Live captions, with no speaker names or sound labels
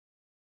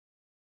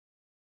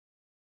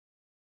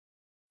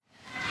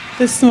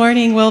This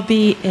morning we'll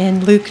be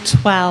in Luke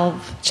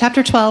 12,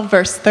 chapter 12,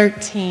 verse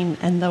 13,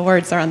 and the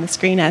words are on the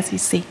screen as you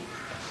see.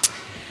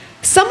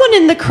 Someone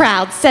in the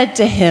crowd said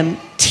to him,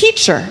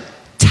 "Teacher,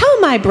 tell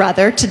my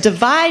brother to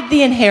divide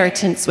the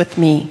inheritance with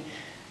me."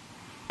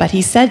 But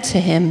he said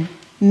to him,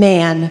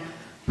 "Man,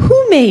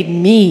 who made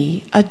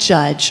me a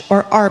judge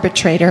or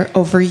arbitrator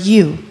over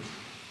you?"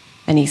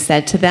 And he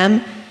said to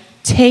them,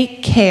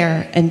 "Take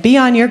care and be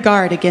on your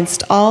guard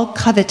against all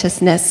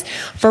covetousness,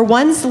 for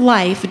one's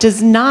life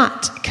does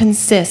not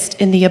consist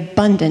in the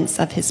abundance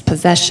of his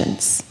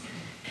possessions."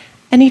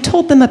 And he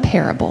told them a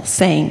parable,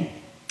 saying,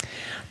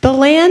 "The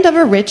land of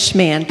a rich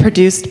man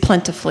produced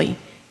plentifully,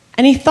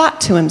 and he thought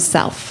to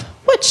himself,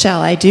 'What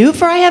shall I do?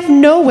 For I have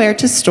nowhere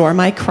to store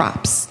my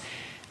crops.'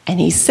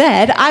 And he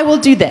said, 'I will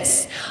do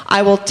this.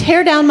 I will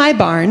tear down my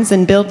barns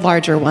and build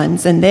larger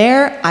ones, and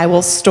there I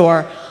will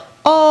store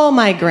all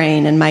my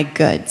grain and my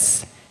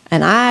goods.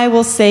 And I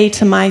will say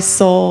to my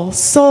soul,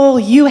 Soul,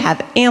 you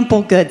have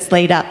ample goods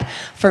laid up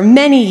for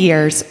many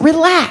years.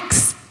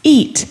 Relax,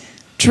 eat,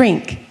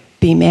 drink,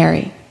 be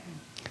merry.'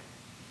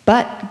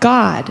 But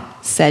God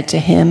said to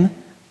him,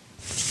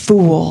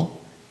 'Fool,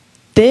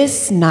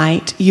 this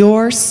night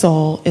your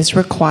soul is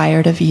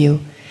required of you,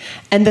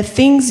 and the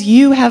things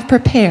you have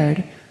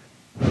prepared,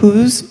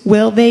 whose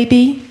will they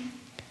be?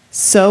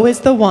 So is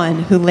the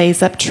one who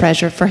lays up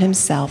treasure for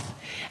himself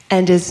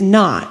and is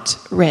not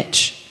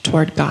rich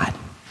toward God.'"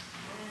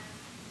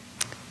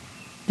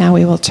 Now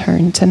we will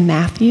turn to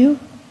Matthew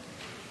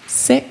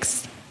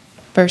 6,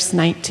 verse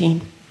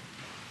 19.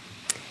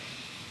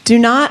 "Do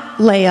not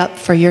lay up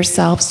for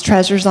yourselves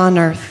treasures on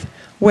earth,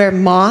 where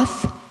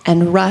moth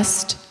and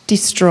rust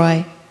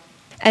destroy,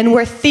 and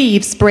where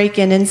thieves break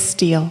in and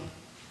steal.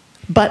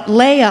 But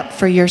lay up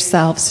for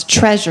yourselves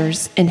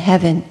treasures in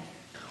heaven,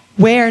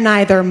 where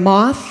neither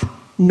moth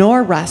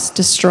nor rust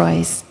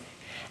destroys,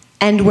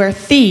 and where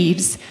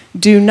thieves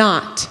do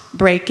not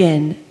break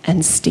in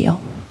and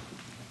steal."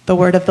 The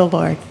word of the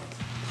Lord.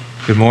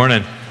 Good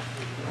morning.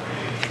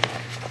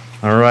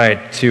 All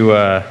right,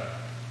 to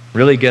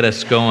really get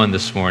us going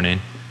this morning,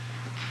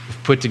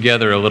 we've put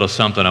together a little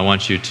something. I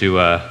want you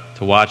to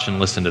watch and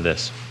listen to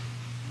this.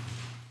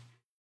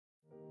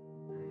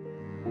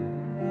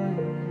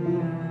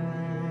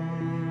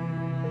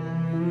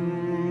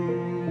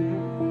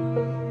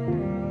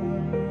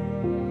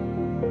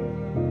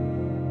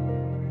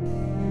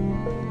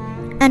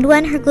 And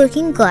when her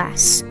looking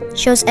glass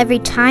shows every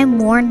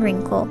time-worn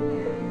wrinkle,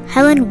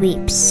 Helen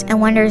weeps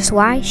and wonders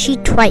why she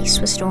twice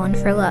was stolen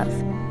for love.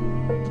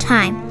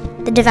 Time,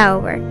 the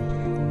devourer,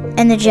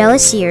 and the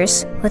jealous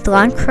years with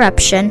long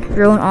corruption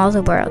ruin all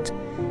the world,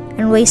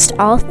 and waste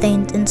all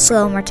things in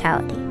slow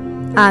mortality.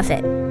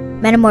 Ovid,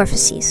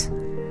 Metamorphoses.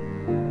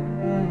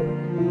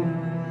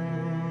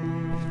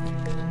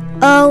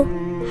 Oh,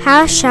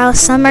 how shall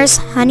summer's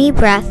honey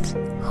breath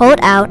hold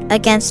out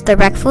against the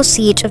wreckful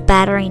siege of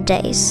battering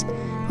days,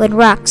 when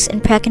rocks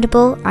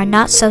impregnable are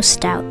not so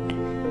stout,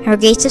 nor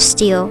gates of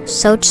steel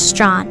so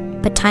strong,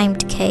 but time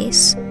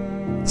decays.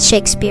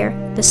 Shakespeare,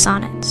 The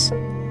Sonnets.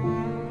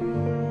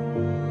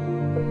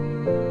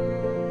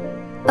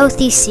 O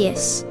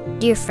Theseus,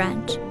 dear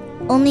friend,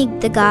 only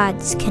the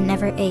gods can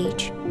never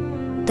age.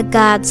 The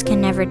gods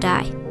can never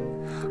die.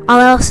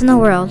 All else in the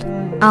world,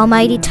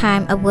 almighty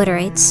time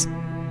obliterates,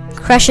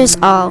 crushes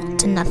all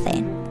to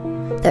nothing.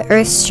 The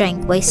earth's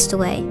strength wastes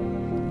away.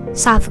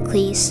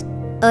 Sophocles,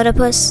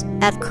 Oedipus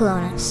at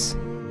Colonus.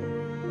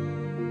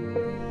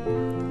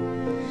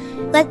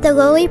 Let the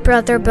lowly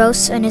brother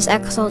boast in his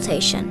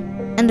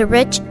exaltation, and the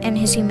rich in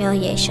his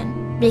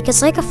humiliation,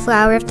 because like a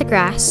flower of the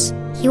grass,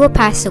 he will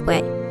pass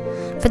away.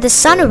 For the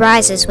sun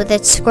arises with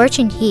its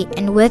scorching heat,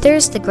 and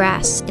withers the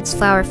grass, its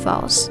flower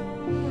falls,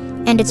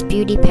 and its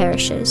beauty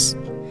perishes.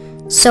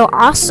 So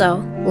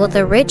also will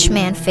the rich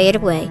man fade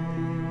away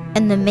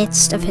in the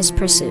midst of his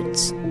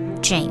pursuits.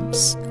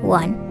 James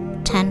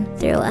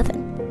 1:10-11.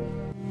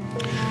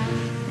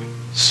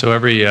 So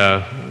every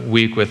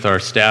week with our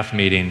staff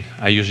meeting,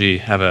 I usually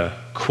have a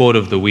quote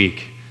of the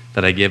week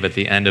that I give at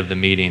the end of the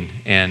meeting.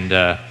 And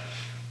the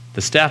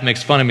staff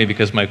makes fun of me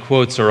because my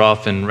quotes are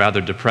often rather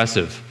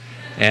depressive.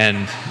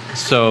 And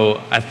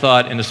so I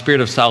thought, in the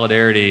spirit of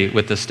solidarity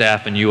with the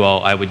staff and you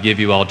all, I would give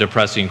you all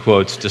depressing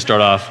quotes to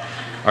start off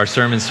our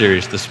sermon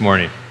series this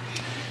morning.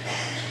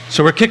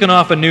 So we're kicking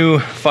off a new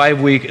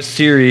 5-week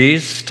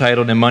series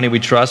titled "In Money We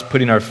Trust,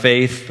 Putting Our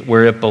Faith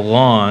Where It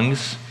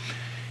Belongs."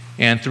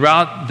 And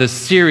throughout the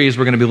series,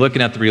 we're going to be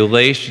looking at the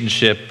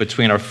relationship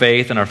between our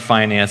faith and our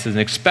finances,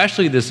 and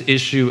especially this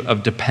issue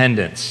of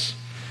dependence.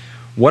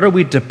 What are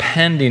we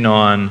depending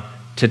on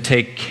to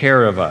take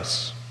care of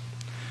us?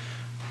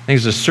 I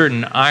think there's a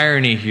certain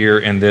irony here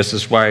in this.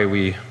 Is why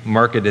we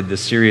marketed this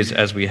series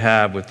as we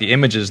have with the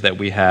images that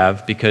we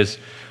have, because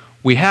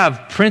we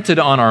have printed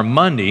on our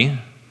money,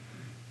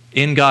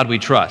 "In God We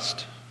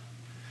Trust."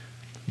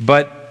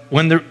 But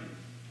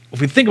if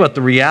we think about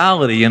the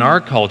reality in our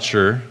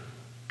culture,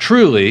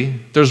 truly,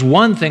 there's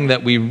one thing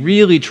that we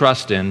really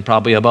trust in,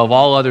 probably above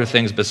all other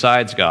things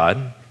besides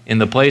God, in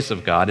the place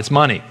of God. It's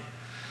money.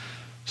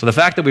 So the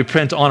fact that we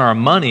print on our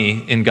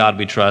money, "In God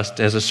We Trust,"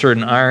 has a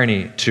certain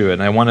irony to it,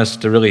 and I want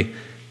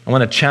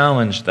to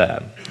challenge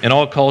that. In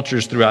all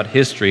cultures throughout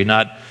history,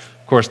 not,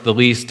 of course, the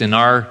least in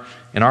our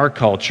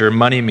culture,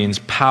 money means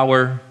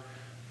power,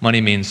 money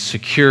means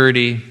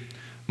security,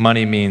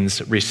 money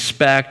means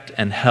respect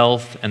and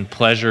health and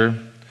pleasure.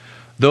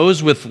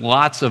 Those with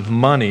lots of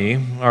money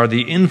are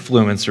the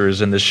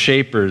influencers and the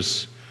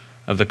shapers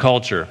of the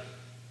culture.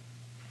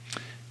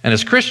 And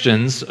as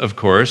Christians, of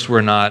course, we're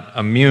not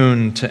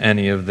immune to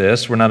any of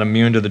this. We're not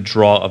immune to the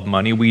draw of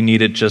money. We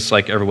need it just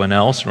like everyone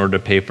else in order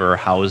to pay for our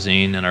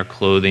housing and our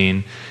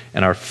clothing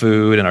and our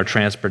food and our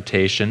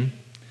transportation.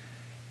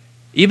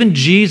 Even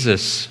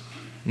Jesus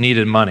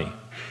needed money.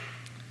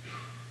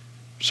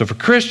 So for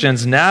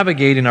Christians,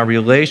 navigating our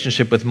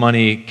relationship with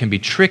money can be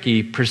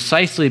tricky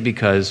precisely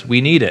because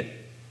we need it.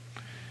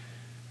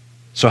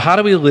 So how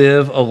do we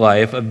live a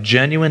life of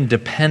genuine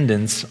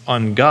dependence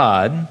on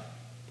God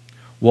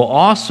while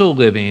also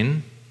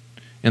living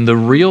in the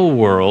real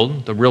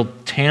world, the real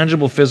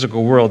tangible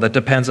physical world that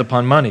depends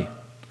upon money?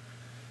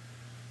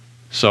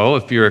 So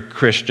if you're a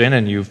Christian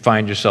and you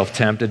find yourself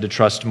tempted to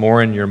trust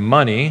more in your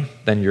money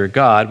than your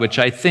God, which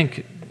I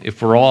think,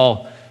 if we're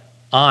all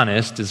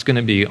honest, is going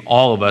to be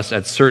all of us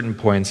at certain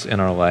points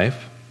in our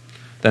life,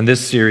 then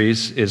this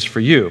series is for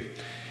you.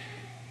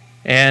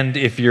 And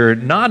if you're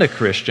not a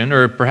Christian,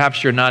 or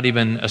perhaps you're not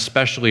even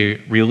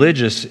especially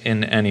religious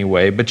in any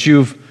way, but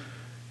you've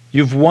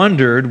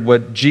wondered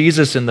what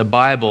Jesus and the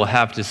Bible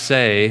have to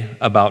say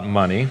about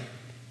money,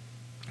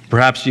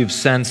 perhaps you've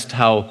sensed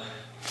how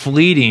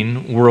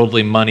fleeting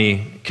worldly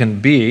money can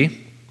be,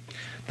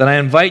 then I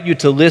invite you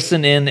to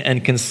listen in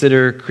and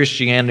consider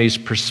Christianity's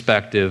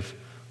perspective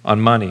on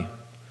money.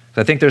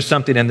 I think there's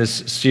something in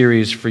this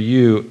series for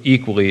you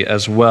equally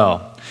as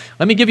well.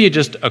 Let me give you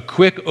just a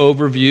quick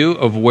overview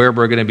of where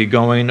we're going to be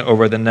going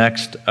over the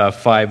next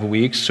 5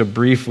 weeks. So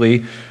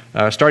briefly,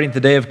 starting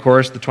today, of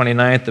course, the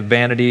 29th, the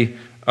vanity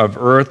of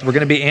earth, we're going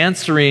to be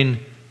answering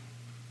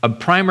a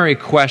primary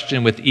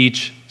question with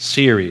each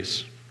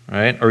series,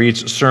 right? Or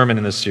each sermon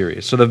in this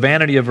series. So the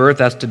vanity of earth,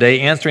 that's today,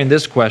 answering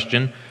this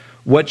question: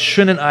 what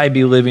shouldn't I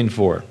be living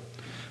for?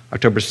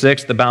 October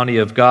 6th, the bounty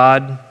of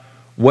God: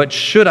 what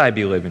should I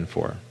be living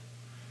for?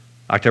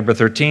 October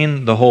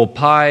 13th, the whole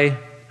pie: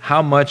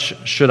 how much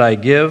should I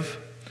give?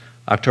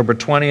 October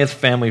 20th,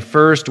 family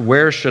first: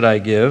 where should I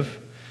give?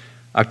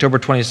 October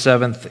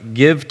 27th,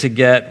 give to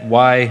get: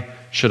 why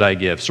should I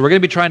give? So we're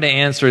going to be trying to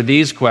answer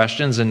these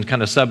questions and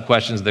kind of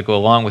sub-questions that go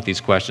along with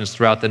these questions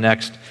throughout the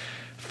next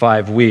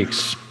 5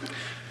 weeks.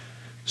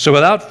 So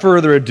without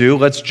further ado,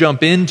 let's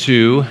jump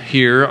into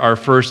here our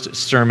first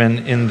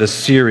sermon in the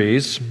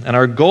series. And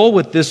our goal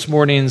with this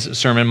morning's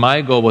sermon,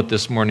 my goal with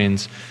this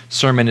morning's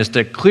sermon, is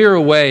to clear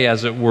away,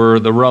 as it were,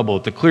 the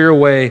rubble, to clear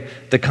away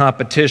the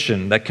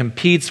competition that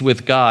competes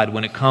with God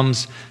when it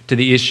comes to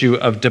the issue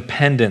of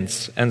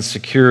dependence and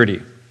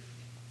security.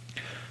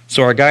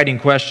 So our guiding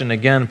question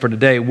again for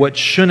today: what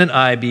shouldn't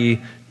I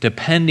be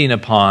depending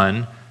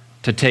upon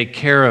to take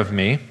care of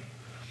me?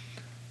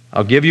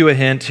 I'll give you a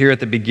hint here at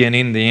the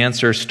beginning. The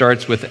answer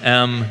starts with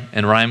M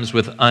and rhymes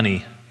with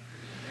 "unny."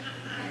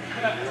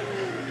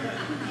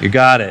 You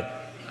got it.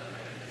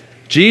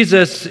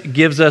 Jesus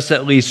gives us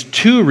at least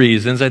 2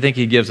 reasons. I think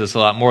he gives us a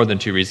lot more than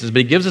 2 reasons, but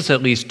he gives us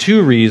at least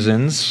 2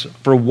 reasons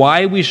for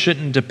why we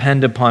shouldn't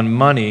depend upon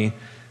money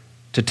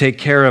to take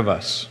care of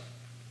us.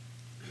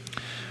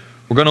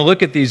 We're going to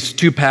look at these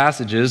 2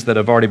 passages that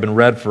have already been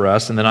read for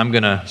us, and then we're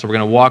going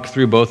to walk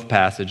through both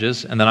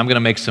passages, and then I'm going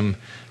to make some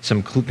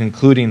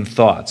concluding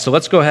thoughts. So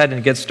let's go ahead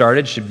and get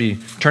started. Should be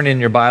turning in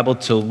your Bible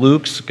to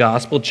Luke's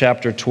Gospel,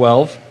 chapter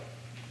 12.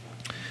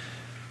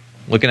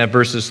 Looking at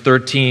verses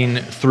 13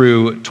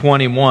 through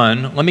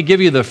 21. Let me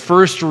give you the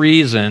first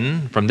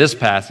reason from this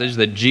passage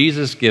that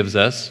Jesus gives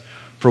us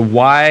for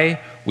why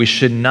we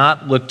should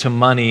not look to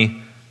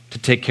money to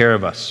take care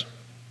of us.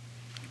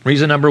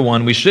 Reason number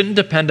 1, we shouldn't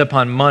depend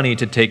upon money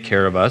to take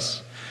care of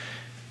us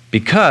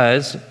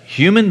because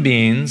human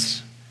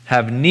beings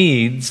have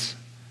needs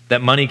that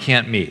money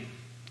can't meet.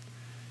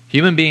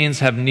 Human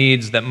beings have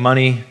needs that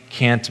money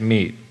can't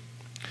meet.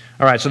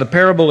 All right, so the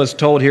parable is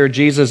told here.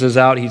 Jesus is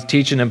out. He's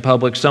teaching in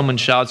public. Someone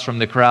shouts from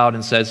the crowd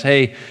and says,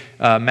 "Hey,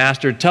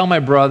 Master, tell my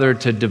brother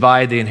to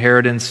divide the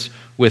inheritance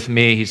with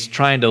me." He's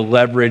trying to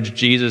leverage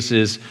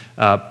Jesus'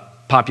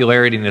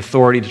 popularity and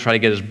authority to try to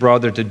get his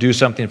brother to do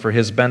something for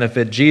his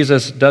benefit.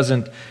 Jesus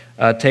doesn't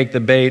take the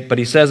bait, but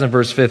he says in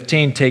verse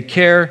 15, "Take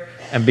care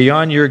and be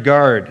on your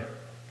guard.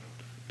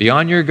 Be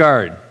on your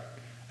guard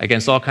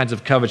against all kinds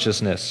of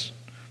covetousness,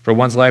 for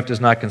one's life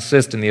does not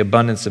consist in the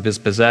abundance of his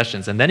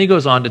possessions." And then he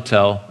goes on to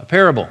tell a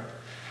parable.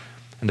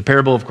 And the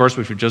parable, of course,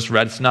 which we just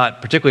read, it's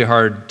not particularly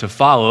hard to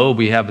follow.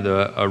 We have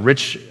a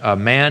rich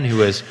man who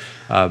has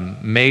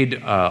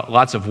made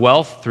lots of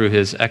wealth through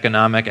his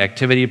economic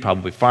activity,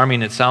 probably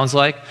farming, it sounds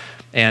like.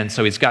 And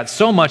so he's got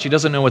so much, he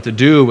doesn't know what to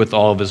do with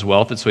all of his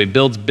wealth. And so he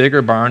builds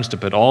bigger barns to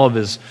put all of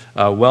his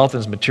wealth and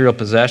his material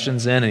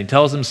possessions in. And he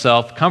tells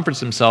himself, comforts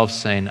himself,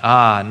 saying,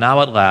 "Ah,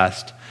 now at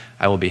last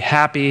I will be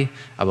happy.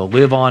 I will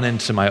live on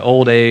into my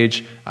old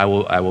age. I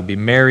will be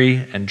merry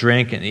and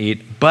drink and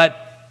eat.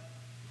 But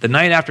the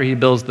night after he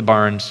builds the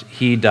barns,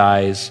 he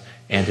dies,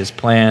 and his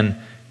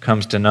plan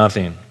comes to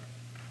nothing.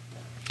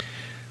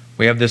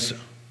 We have this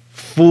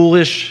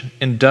foolish,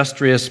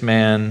 industrious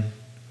man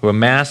who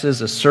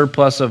amasses a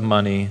surplus of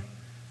money,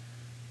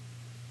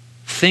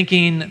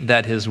 thinking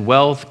that his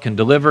wealth can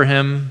deliver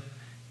him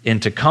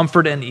into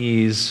comfort and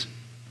ease,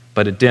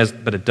 but it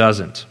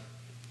doesn't.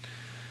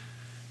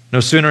 No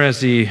sooner has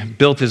he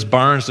built his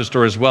barns to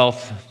store his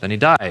wealth than he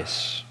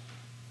dies.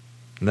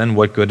 And then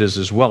what good is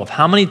his wealth?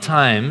 How many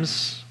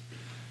times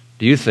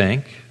do you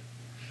think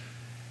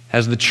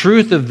has the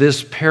truth of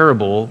this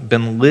parable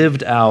been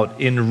lived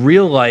out in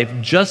real life,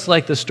 just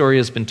like the story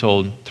has been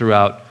told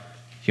throughout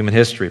human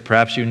history?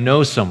 Perhaps you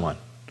know someone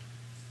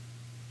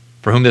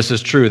for whom this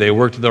is true. They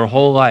worked their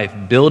whole life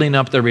building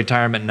up their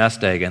retirement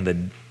nest egg, and the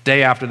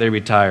day after they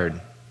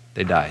retired,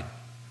 they died.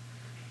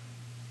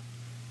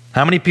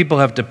 How many people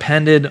have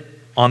depended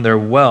on their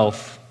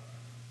wealth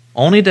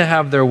only to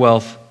have their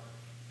wealth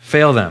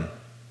fail them?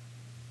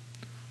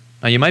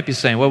 Now you might be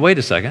saying, well, wait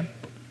a second.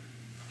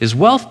 His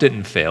wealth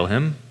didn't fail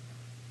him.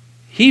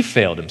 He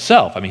failed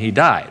himself. I mean, he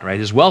died, right?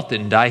 His wealth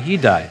didn't die, he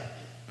died.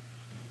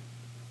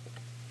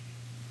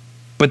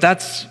 But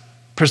that's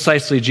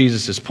precisely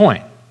Jesus'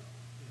 point.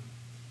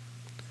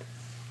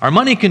 Our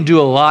money can do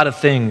a lot of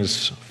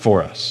things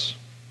for us,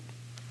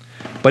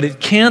 but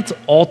it can't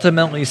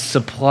ultimately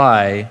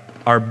supply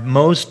our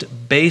most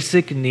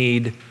basic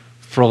need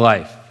for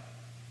life.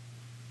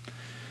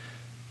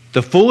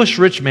 The foolish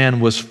rich man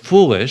was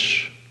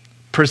foolish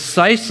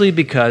precisely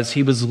because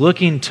he was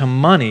looking to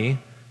money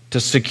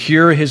to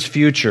secure his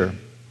future.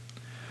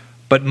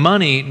 But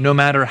money, no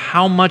matter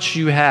how much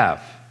you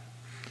have,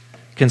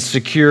 can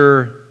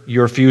secure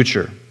your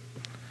future.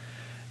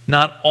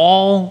 Not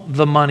all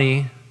the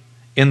money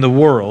in the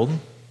world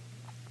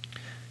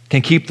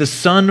can keep the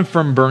sun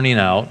from burning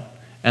out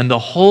and the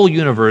whole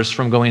universe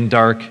from going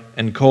dark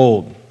and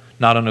cold,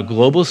 not on a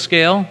global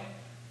scale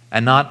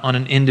and not on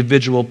an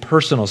individual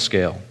personal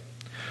scale.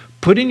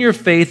 Putting your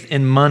faith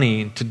in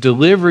money to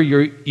deliver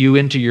you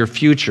into your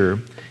future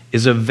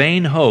is a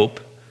vain hope,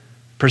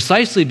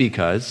 precisely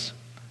because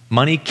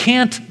money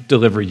can't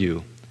deliver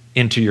you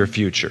into your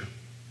future.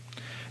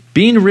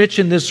 Being rich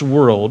in this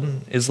world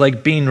is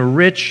like being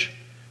rich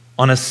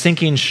on a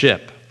sinking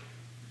ship.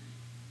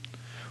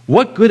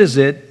 What good is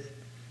it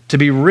to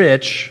be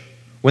rich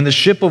when the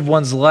ship of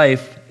one's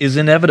life is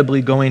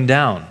inevitably going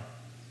down?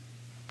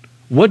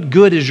 What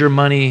good is your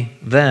money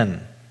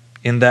then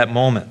in that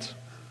moment?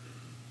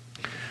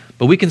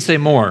 But we can say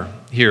more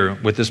here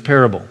with this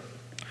parable.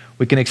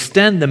 We can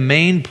extend the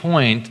main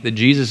point that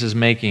Jesus is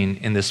making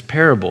in this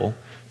parable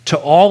to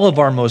all of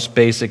our most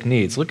basic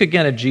needs. Look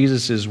again at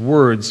Jesus'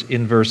 words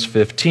in verse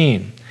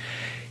 15.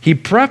 He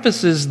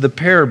prefaces the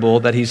parable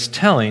that he's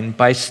telling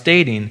by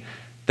stating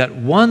that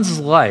one's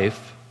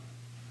life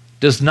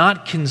does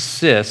not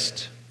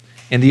consist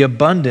in the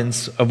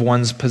abundance of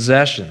one's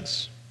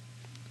possessions.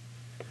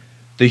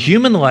 The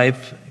human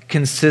life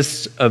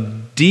consists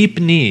of deep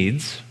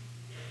needs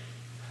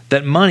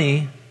that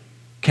money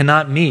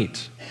cannot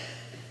meet,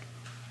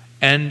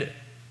 and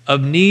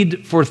of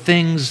need for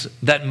things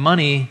that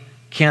money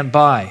can't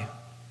buy.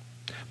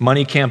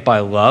 Money can't buy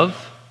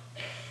love.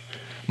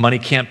 Money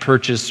can't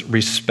purchase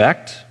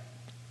respect.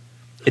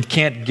 It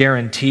can't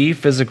guarantee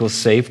physical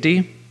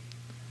safety.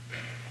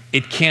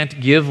 It can't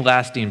give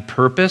lasting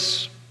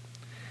purpose.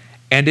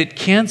 And it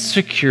can't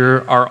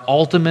secure our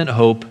ultimate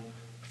hope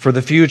for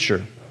the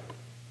future.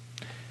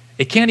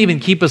 It can't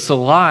even keep us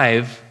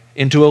alive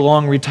into a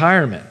long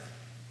retirement.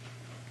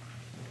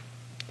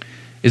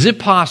 Is it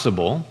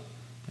possible,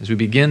 as we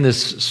begin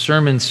this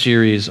sermon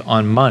series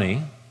on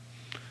money,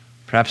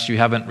 perhaps you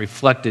haven't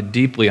reflected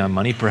deeply on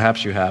money,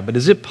 perhaps you have, but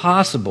is it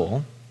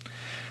possible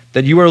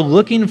that you are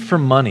looking for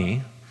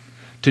money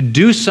to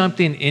do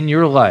something in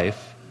your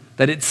life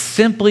that it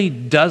simply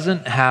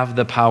doesn't have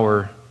the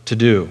power to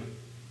do?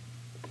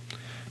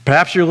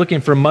 Perhaps you're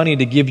looking for money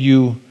to give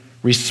you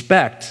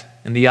respect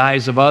in the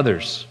eyes of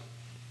others.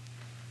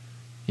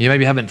 You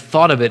maybe haven't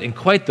thought of it in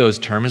quite those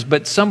terms,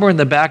 but somewhere in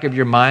the back of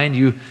your mind,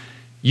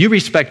 you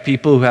respect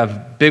people who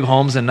have big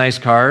homes and nice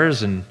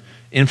cars and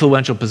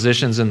influential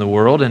positions in the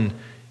world, and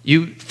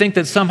you think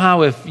that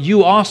somehow if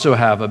you also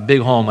have a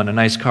big home and a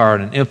nice car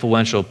and an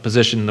influential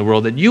position in the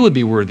world, that you would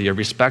be worthy of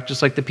respect,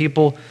 just like the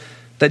people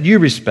that you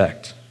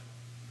respect.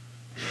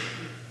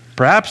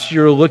 Perhaps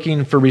you're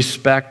looking for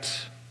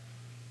respect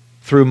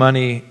through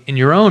money in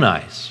your own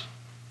eyes,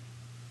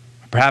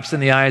 perhaps in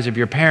the eyes of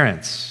your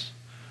parents.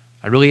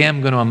 I really am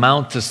going to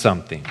amount to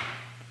something.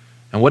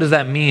 And what does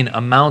that mean,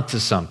 amount to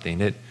something?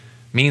 It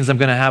means I'm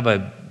going to have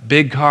a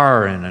big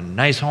car and a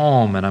nice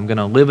home, and I'm going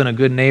to live in a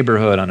good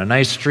neighborhood on a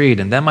nice street,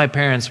 and then my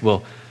parents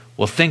will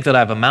think that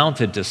I've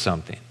amounted to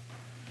something.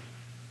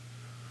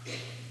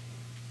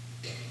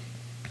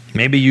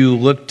 Maybe you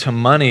look to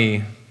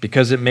money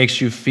because it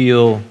makes you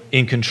feel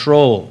in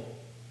control,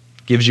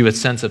 gives you a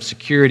sense of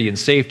security and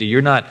safety.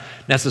 You're not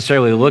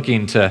necessarily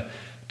looking to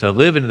to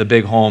live in the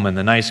big home and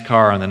the nice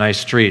car and the nice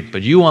street,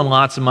 but you want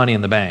lots of money in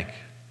the bank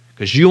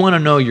because you want to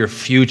know your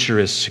future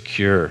is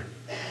secure.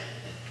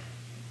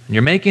 And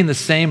you're making the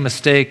same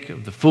mistake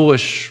of the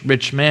foolish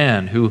rich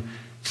man who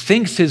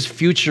thinks his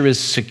future is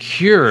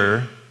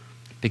secure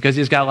because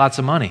he's got lots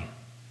of money.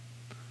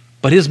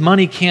 But his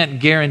money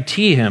can't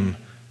guarantee him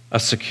a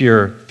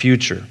secure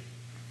future.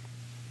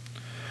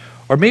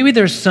 Or maybe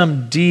there's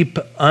some deep,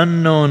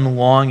 unknown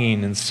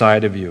longing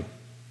inside of you.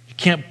 You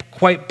can't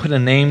quite put a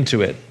name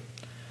to it.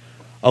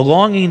 A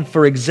longing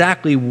for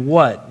exactly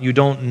what you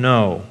don't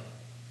know.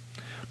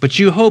 But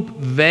you hope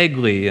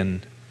vaguely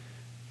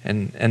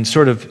and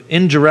sort of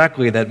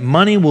indirectly that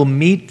money will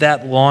meet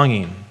that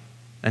longing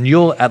and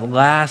you'll at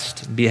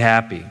last be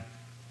happy.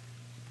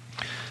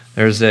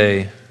 There's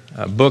a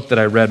book that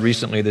I read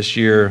recently this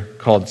year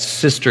called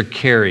Sister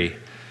Carrie.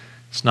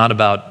 It's not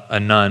about a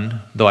nun,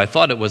 though I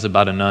thought it was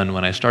about a nun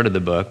when I started the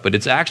book, but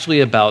it's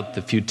actually about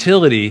the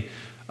futility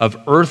of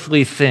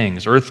earthly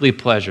things, earthly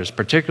pleasures,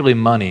 particularly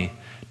money,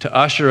 to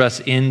usher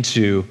us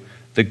into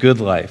the good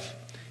life.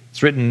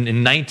 It's written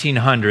in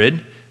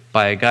 1900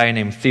 by a guy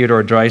named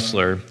Theodore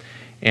Dreiser,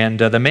 and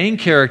the main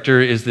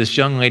character is this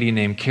young lady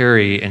named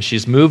Carrie, and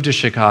she's moved to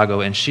Chicago,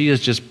 and she is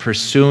just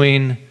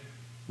pursuing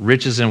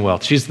riches and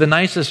wealth. She's the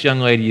nicest young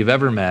lady you've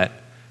ever met,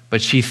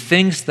 but she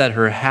thinks that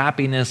her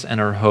happiness and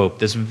her hope,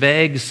 this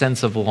vague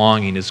sense of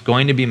longing, is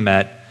going to be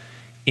met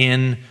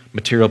in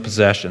material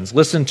possessions.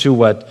 Listen to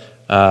what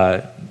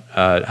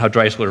how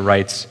Dreiser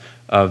writes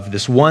of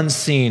this one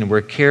scene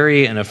where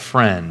Carrie and a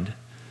friend,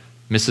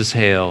 Mrs.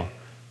 Hale,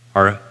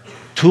 are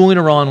tooling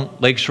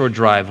around Lakeshore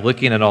Drive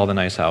looking at all the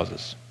nice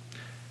houses.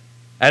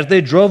 As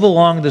they drove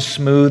along the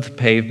smooth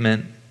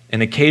pavement,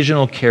 an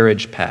occasional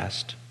carriage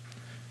passed.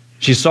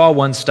 She saw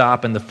one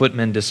stop and the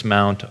footman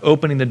dismount,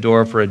 opening the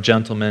door for a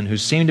gentleman who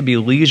seemed to be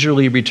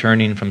leisurely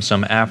returning from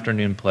some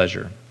afternoon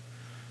pleasure.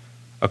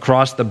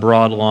 Across the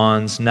broad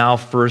lawns, now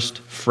first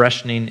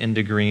freshening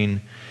into green,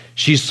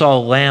 she saw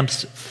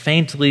lamps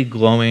faintly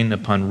glowing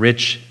upon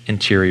rich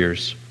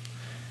interiors.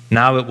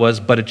 Now it was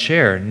but a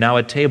chair, now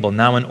a table,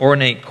 now an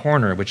ornate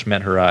corner which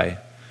met her eye.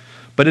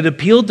 But it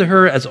appealed to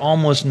her as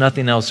almost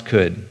nothing else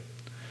could.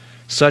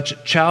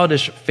 Such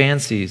childish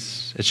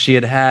fancies as she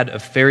had had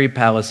of fairy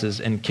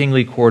palaces and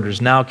kingly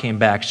quarters now came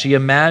back. She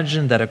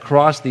imagined that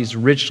across these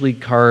richly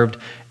carved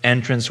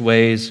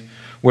entranceways,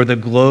 where the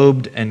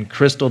globed and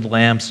crystalled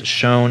lamps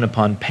shone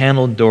upon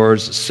paneled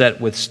doors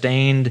set with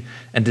stained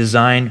and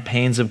designed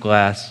panes of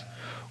glass,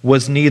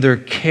 was neither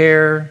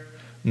care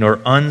nor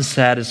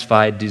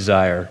unsatisfied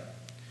desire.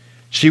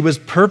 She was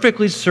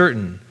perfectly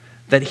certain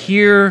that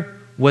here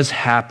was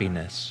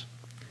happiness.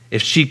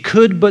 If she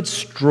could but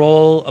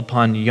stroll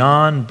upon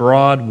yon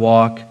broad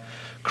walk,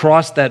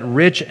 cross that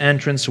rich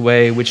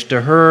entranceway, which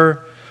to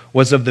her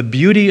was of the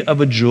beauty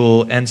of a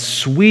jewel, and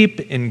sweep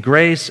in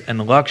grace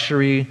and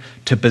luxury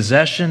to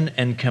possession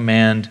and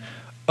command,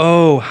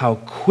 oh, how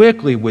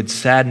quickly would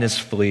sadness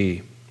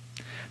flee!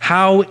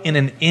 How in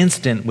an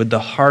instant would the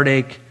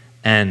heartache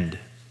end!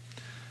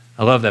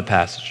 I love that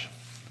passage.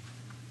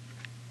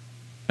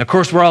 Of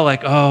course, we're all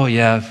like, oh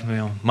yeah,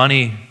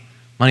 money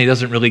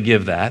doesn't really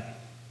give that.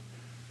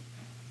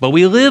 But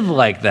we live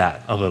like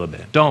that a little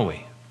bit, don't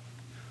we?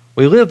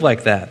 We live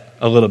like that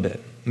a little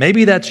bit.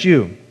 Maybe that's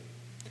you.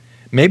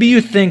 Maybe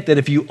you think that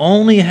if you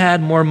only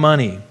had more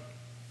money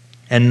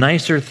and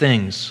nicer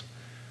things,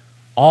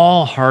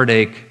 all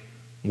heartache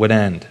would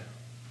end.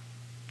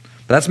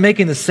 But that's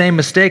making the same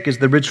mistake as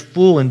the rich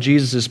fool in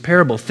Jesus'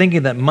 parable,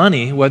 thinking that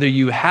money, whether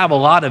you have a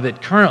lot of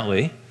it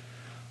currently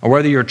or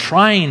whether you're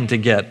trying to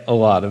get a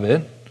lot of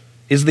it,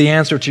 is the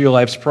answer to your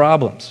life's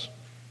problems.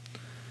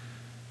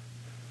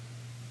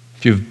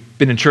 If you've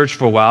been in church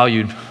for a while,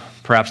 you'd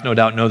perhaps no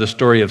doubt know the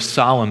story of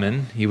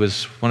Solomon. He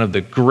was one of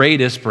the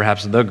greatest,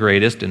 perhaps the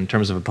greatest in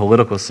terms of a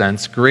political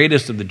sense,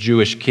 greatest of the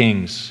Jewish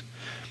kings,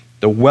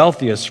 the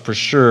wealthiest for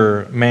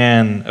sure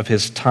man of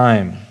his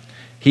time.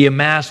 He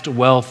amassed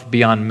wealth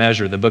beyond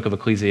measure. The book of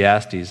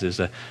Ecclesiastes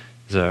is a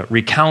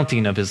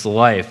recounting of his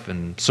life,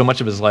 and so much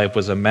of his life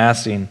was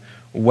amassing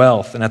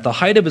wealth. And at the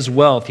height of his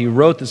wealth, he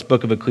wrote this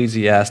book of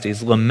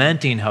Ecclesiastes,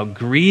 lamenting how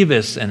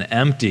grievous and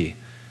empty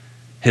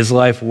his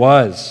life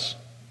was,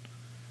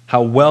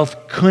 how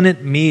wealth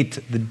couldn't meet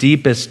the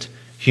deepest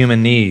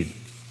human need.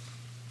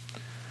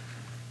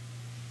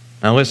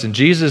 Now listen,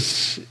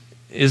 Jesus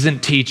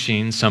isn't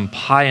teaching some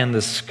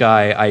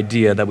pie-in-the-sky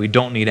idea that we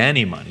don't need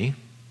any money,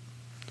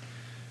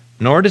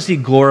 nor does he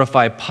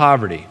glorify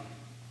poverty.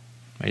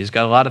 He's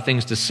got a lot of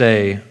things to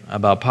say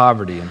about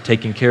poverty and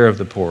taking care of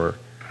the poor.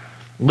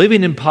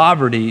 Living in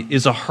poverty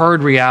is a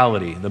hard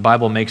reality. The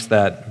Bible makes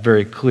that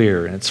very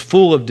clear, and it's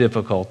full of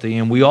difficulty,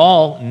 and we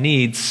all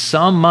need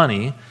some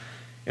money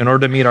in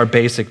order to meet our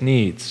basic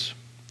needs.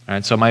 All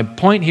right, so my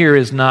point here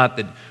is not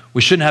that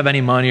we shouldn't have any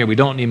money or we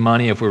don't need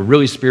money. If we're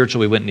really spiritual,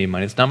 we wouldn't need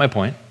money. It's not my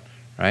point.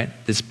 Right?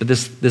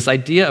 This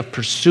idea of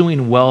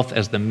pursuing wealth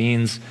as the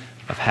means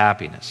of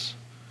happiness.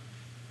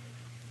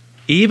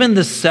 Even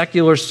the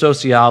secular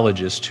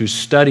sociologists who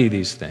study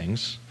these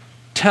things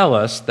tell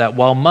us that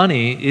while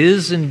money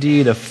is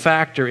indeed a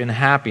factor in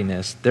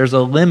happiness, there's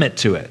a limit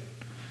to it.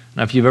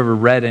 Now, if you've ever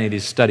read any of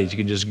these studies, you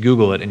can just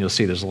Google it and you'll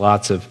see there's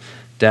lots of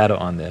data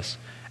on this.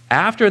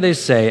 After they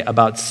say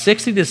about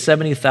 $60,000 to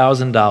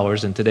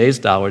 $70,000 in today's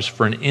dollars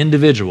for an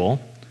individual,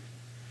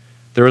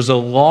 there is a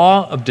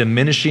law of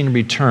diminishing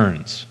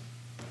returns.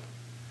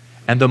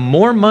 And the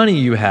more money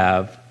you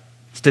have,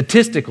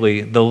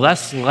 statistically, the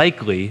less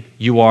likely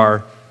you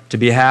are to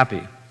be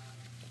happy.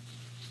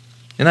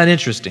 Isn't that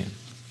interesting?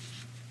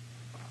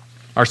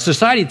 Our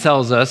society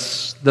tells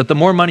us that the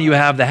more money you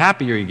have, the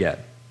happier you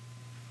get.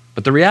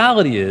 But the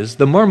reality is,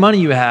 the more money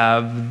you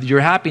have, your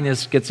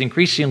happiness gets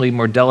increasingly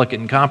more delicate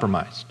and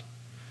compromised.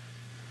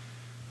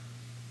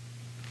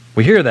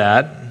 We hear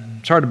that.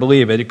 It's hard to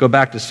believe it. Go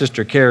back to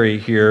Sister Carrie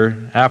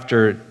here.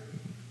 After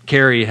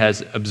Carrie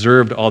has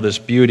observed all this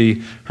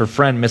beauty, her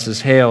friend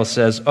Mrs. Hale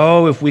says,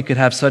 "Oh, if we could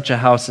have such a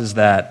house as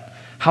that,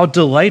 how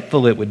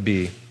delightful it would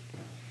be."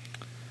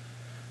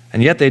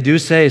 And yet they do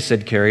say,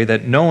 said Carrie,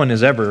 that no one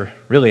is ever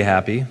really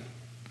happy.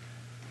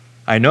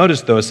 "I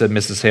noticed, though," said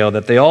Mrs. Hale,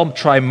 "that they all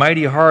try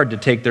mighty hard to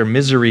take their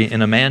misery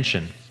in a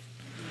mansion."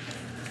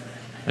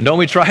 And don't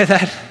we try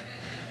that?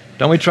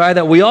 Don't we try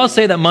that? We all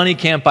say that money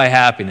can't buy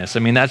happiness. I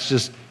mean, that's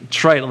just a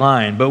trite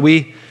line. But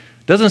it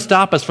doesn't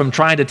stop us from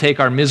trying to take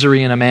our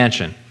misery in a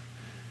mansion.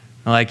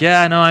 We're like,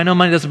 yeah, I know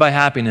money doesn't buy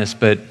happiness,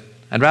 but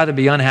I'd rather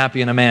be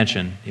unhappy in a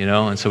mansion,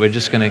 And so we're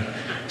just going to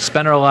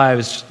spend our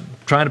lives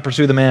trying to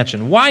pursue the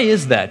mansion. Why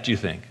is that, do you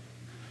think?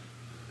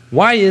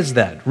 Why is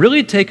that?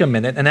 Really take a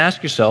minute and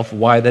ask yourself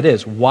why that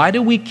is. Why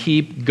do we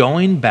keep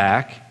going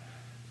back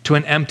to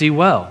an empty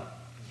well?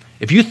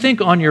 If you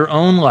think on your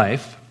own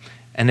life,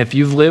 and if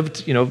you've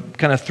lived,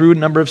 kind of through a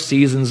number of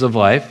seasons of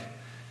life,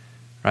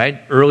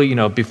 right? Early,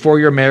 before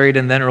you're married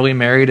and then early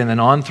married and then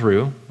on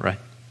through,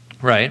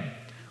 right?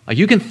 Like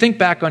you can think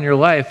back on your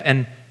life,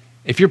 and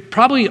if you're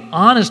probably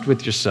honest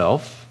with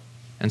yourself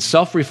and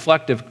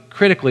self-reflective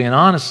critically and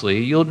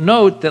honestly, you'll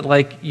note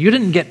that you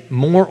didn't get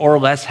more or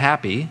less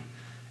happy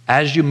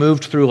as you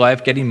moved through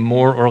life getting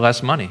more or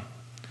less money.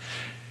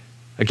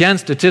 Again,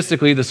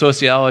 statistically, the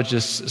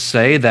sociologists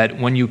say that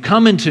when you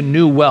come into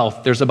new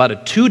wealth, there's about a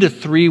 2 to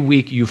 3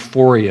 week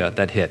euphoria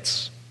that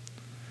hits.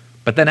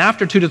 But then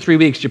after 2 to 3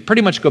 weeks, you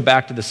pretty much go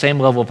back to the same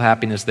level of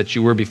happiness that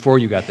you were before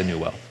you got the new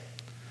wealth.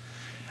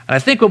 And I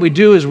think what we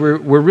do is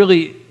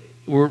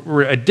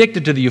we're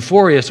addicted to the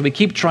euphoria, so we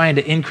keep trying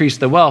to increase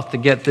the wealth to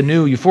get the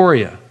new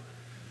euphoria.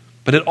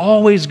 But it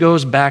always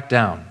goes back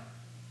down.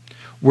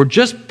 We're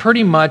just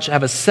pretty much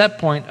have a set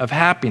point of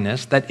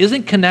happiness that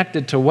isn't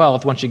connected to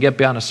wealth once you get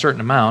beyond a certain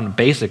amount, a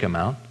basic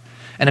amount.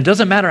 And it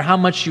doesn't matter how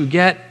much you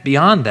get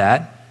beyond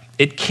that,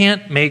 it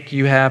can't make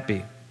you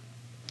happy.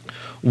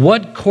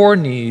 What core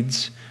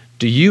needs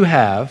do you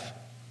have?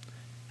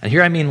 And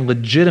here I mean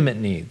legitimate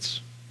needs,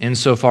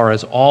 insofar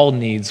as all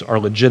needs are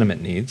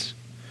legitimate needs.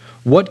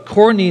 What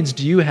core needs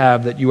do you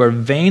have that you are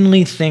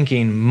vainly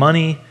thinking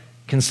money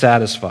can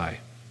satisfy?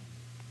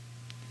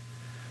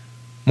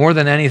 More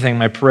than anything,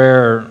 my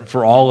prayer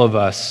for all of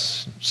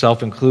us,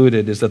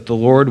 self-included, is that the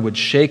Lord would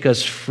shake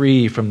us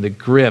free from the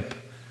grip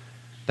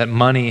that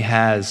money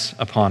has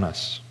upon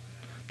us.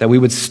 That we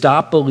would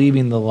stop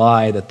believing the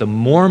lie that the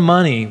more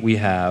money we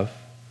have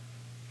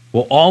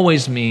will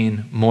always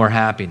mean more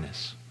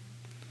happiness.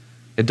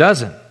 It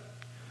doesn't.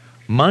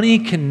 Money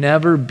can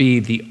never be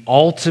the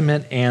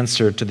ultimate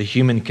answer to the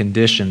human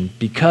condition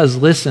because,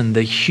 listen,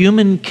 the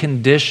human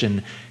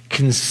condition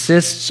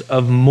consists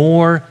of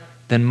more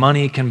than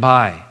money can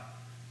buy.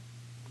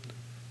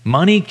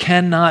 Money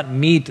cannot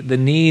meet the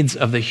needs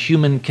of the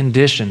human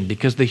condition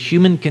because the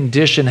human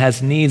condition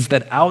has needs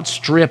that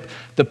outstrip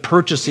the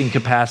purchasing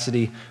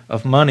capacity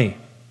of money.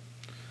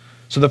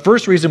 So the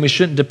first reason we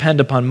shouldn't depend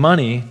upon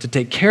money to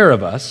take care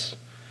of us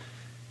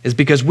is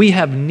because we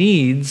have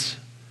needs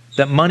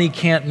that money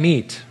can't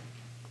meet.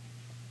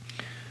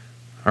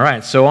 All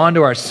right, so on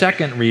to our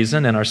second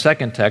reason and our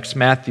second text,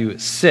 Matthew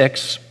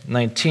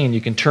 6:19.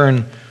 You can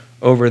turn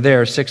over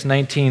there,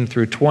 6:19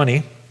 through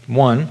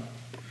 21.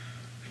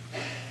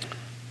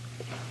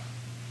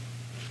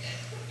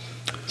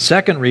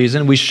 Second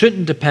reason, we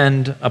shouldn't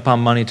depend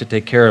upon money to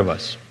take care of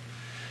us.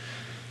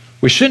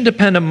 We shouldn't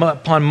depend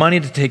upon money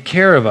to take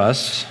care of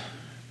us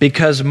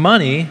because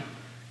money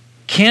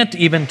can't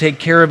even take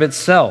care of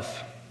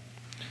itself.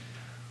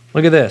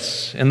 Look at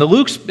this. In the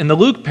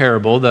Luke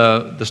parable,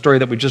 the story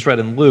that we just read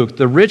in Luke,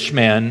 the rich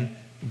man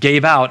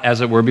gave out,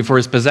 as it were, before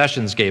his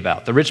possessions gave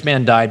out. The rich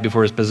man died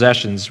before his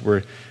possessions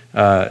were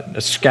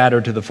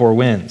scattered to the four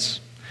winds.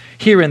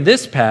 Here in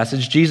this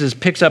passage, Jesus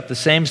picks up the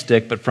same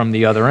stick, but from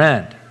the other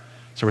end.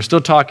 So we're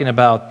still talking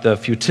about the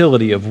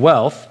futility of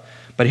wealth,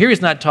 but here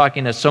he's not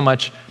talking so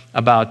much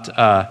about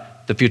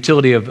the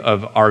futility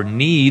of our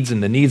needs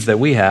and the needs that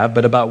we have,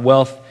 but about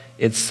wealth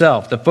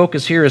itself. The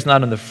focus here is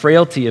not on the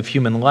frailty of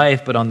human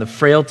life, but on the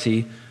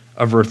frailty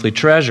of earthly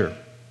treasure.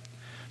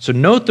 So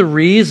note the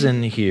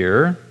reason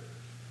here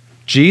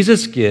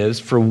Jesus gives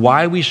for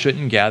why we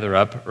shouldn't gather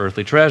up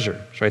earthly treasure.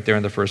 It's right there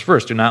in the first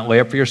verse. Do not lay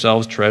up for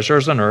yourselves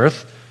treasures on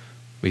earth.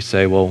 We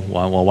say, well,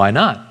 why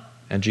not?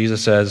 And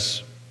Jesus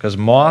says, because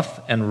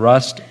moth and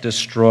rust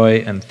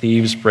destroy and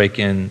thieves break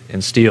in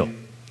and steal.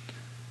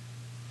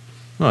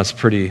 Well, it's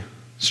pretty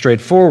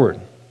straightforward.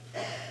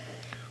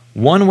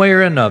 One way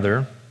or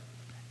another,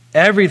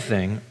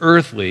 everything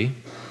earthly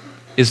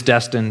is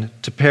destined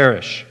to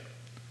perish.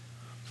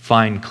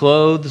 Fine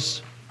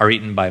clothes are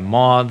eaten by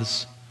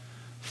moths.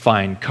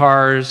 Fine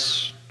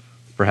cars,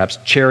 perhaps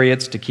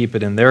chariots to keep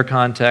it in their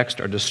context,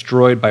 are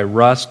destroyed by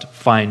rust.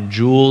 Fine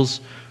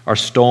jewels are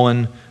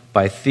stolen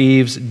by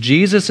thieves.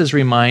 Jesus is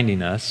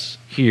reminding us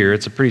here,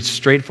 it's a pretty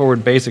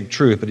straightforward basic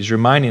truth, but he's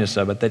reminding us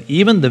of it, that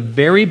even the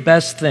very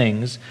best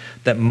things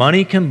that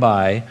money can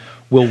buy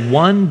will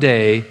one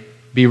day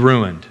be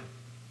ruined,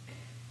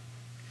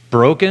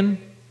 broken,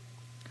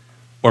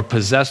 or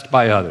possessed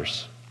by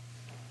others.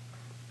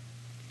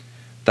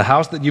 The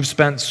house that you've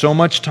spent so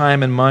much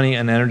time and money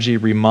and energy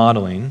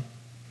remodeling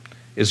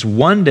is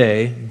one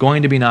day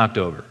going to be knocked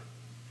over.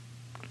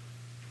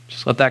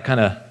 Just let that kind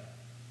of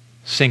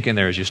sink in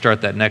there as you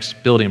start that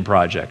next building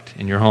project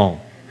in your home.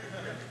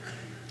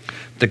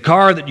 The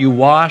car that you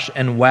wash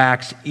and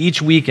wax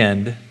each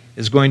weekend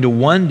is going to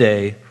one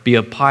day be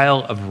a pile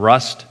of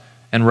rust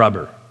and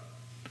rubber.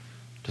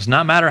 It does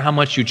not matter how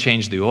much you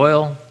change the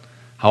oil,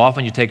 how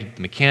often you take it to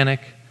the mechanic,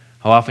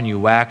 how often you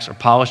wax or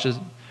polish it,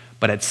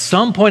 but at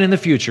some point in the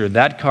future,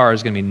 that car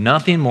is going to be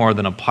nothing more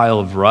than a pile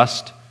of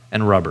rust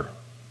and rubber.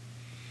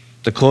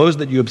 The clothes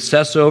that you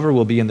obsess over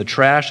will be in the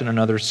trash in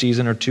another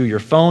season or two.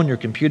 Your phone, your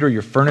computer,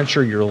 your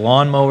furniture, your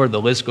lawnmower,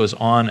 the list goes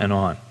on and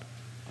on.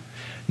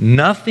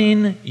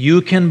 Nothing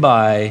you can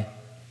buy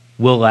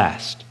will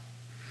last.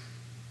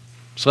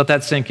 So let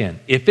that sink in.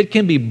 If it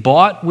can be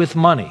bought with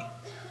money,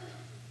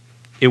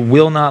 it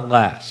will not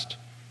last.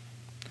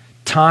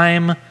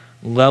 Time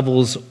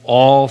levels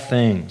all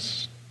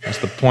things. That's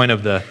the point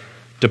of the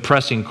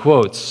depressing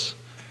quotes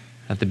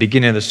at the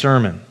beginning of the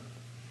sermon.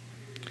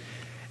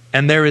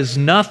 And there is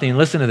nothing,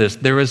 listen to this,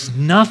 there is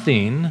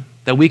nothing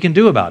that we can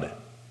do about it.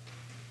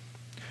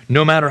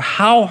 No matter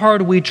how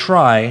hard we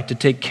try to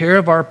take care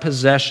of our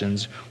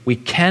possessions, we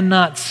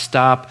cannot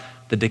stop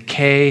the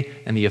decay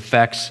and the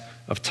effects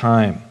of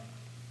time.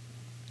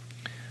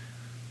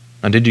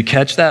 Now, did you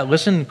catch that?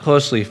 Listen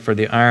closely for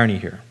the irony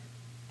here.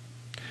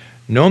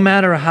 No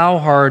matter how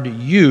hard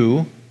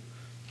you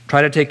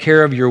try to take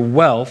care of your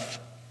wealth,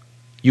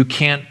 you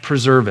can't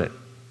preserve it.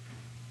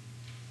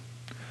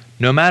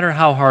 No matter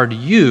how hard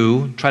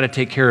you try to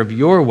take care of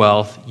your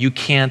wealth, you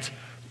can't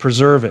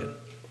preserve it.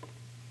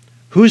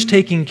 Who's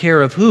taking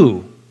care of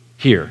who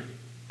here?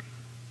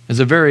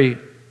 Is a very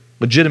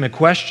legitimate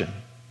question.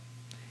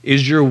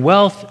 Is your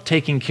wealth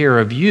taking care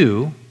of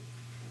you,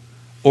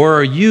 or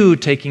are you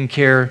taking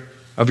care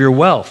of your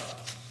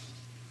wealth?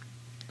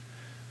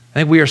 I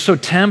think we are so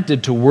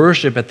tempted to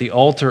worship at the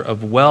altar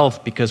of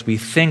wealth because we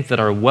think that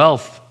our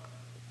wealth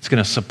is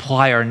going to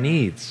supply our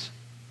needs.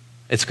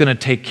 It's going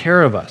to take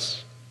care of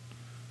us.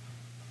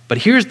 But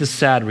here's the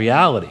sad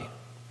reality.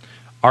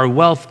 Our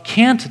wealth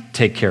can't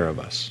take care of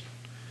us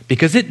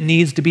because it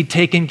needs to be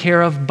taken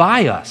care of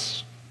by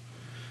us.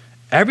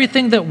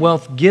 Everything that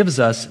wealth gives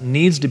us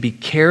needs to be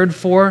cared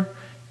for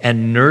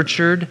and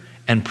nurtured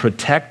and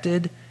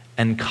protected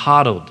and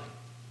coddled.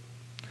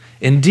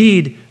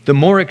 Indeed, the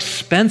more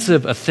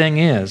expensive a thing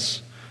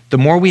is, the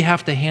more we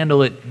have to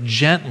handle it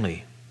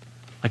gently,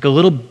 like a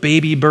little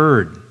baby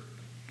bird.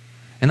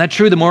 Isn't that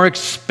true? The more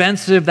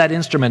expensive that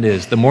instrument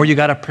is, the more you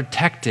got to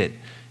protect it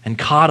and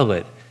coddle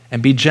it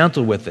and be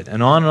gentle with it,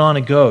 and on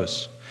it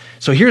goes.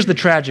 So here's the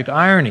tragic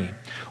irony.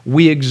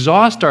 We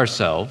exhaust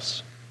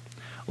ourselves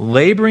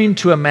laboring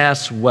to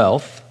amass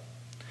wealth,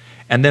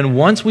 and then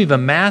once we've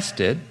amassed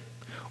it,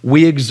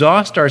 we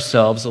exhaust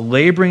ourselves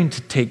laboring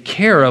to take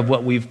care of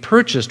what we've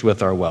purchased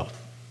with our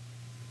wealth.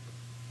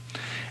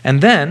 And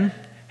then,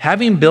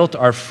 having built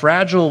our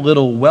fragile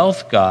little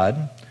wealth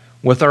god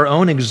with our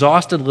own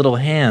exhausted little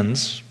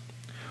hands,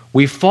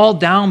 we fall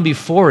down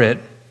before it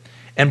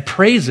and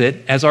praise it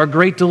as our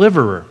great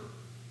deliverer.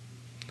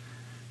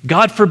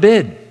 God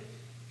forbid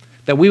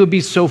that we would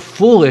be so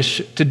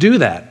foolish to do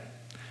that.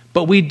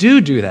 But we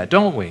do that,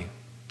 don't we?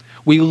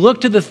 We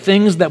look to the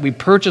things that we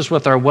purchase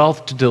with our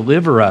wealth to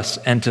deliver us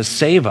and to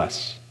save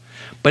us.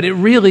 But it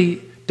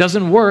really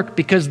doesn't work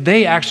because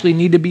they actually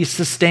need to be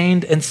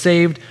sustained and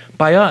saved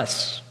by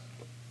us.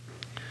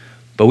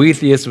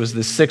 Boethius was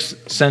the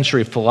 6th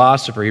century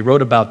philosopher. He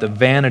wrote about the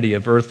vanity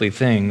of earthly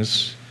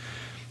things,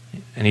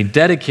 and he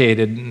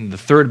dedicated the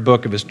 3rd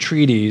book of his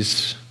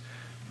treatise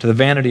to the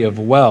vanity of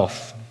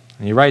wealth.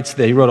 And he writes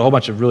that he wrote a whole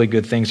bunch of really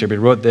good things here, but he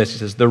wrote this. He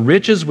says, "The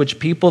riches which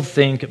people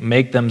think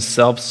make them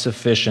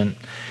self-sufficient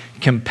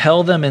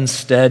compel them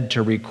instead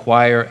to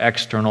require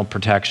external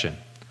protection."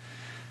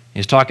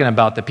 He's talking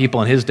about the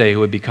people in his day who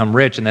would become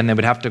rich, and then they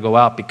would have to go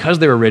out because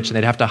they were rich, and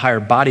they'd have to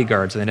hire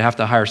bodyguards, and they'd have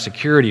to hire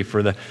security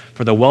for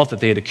the wealth that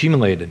they had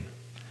accumulated.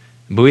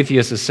 And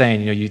Boethius is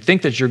saying, you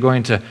think that you're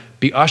going to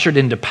be ushered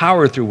into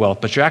power through wealth,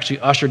 but you're actually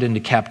ushered into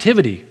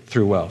captivity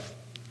through wealth.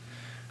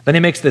 Then he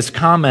makes this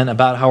comment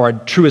about how our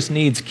truest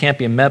needs can't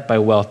be met by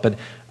wealth, but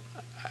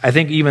I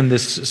think even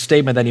this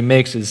statement that he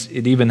makes,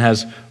 it even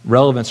has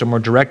relevance or more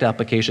direct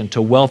application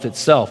to wealth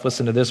itself.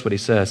 Listen to this, what he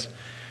says.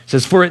 He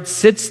says, "For it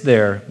sits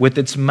there with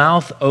its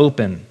mouth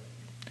open,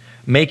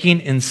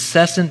 making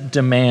incessant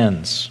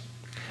demands.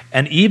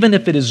 And even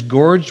if it is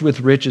gorged with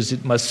riches,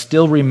 it must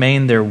still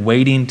remain there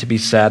waiting to be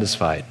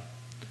satisfied."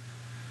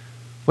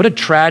 What a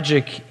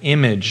tragic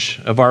image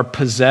of our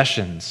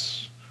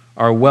possessions,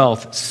 our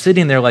wealth,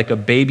 sitting there like a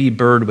baby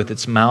bird with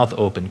its mouth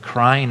open,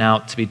 crying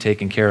out to be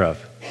taken care of.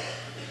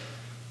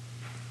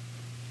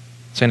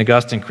 St.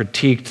 Augustine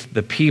critiqued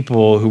the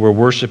people who were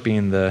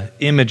worshiping the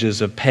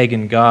images of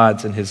pagan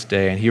gods in his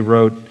day, and he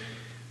wrote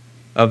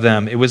of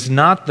them, "It was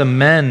not the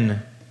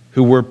men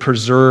who were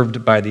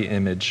preserved by the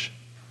image,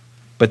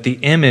 but the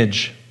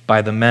image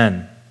by the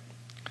men."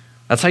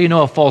 That's how you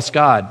know a false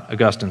god,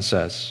 Augustine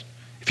says.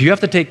 If you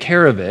have to take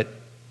care of it,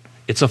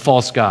 it's a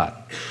false god,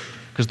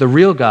 because the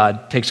real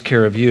God takes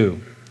care of you.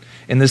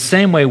 In the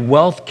same way,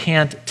 wealth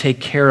can't take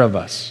care of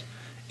us.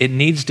 It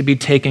needs to be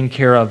taken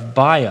care of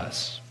by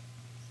us.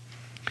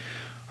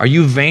 Are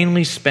you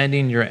vainly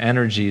spending your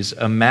energies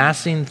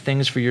amassing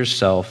things for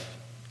yourself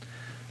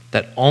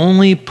that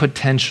only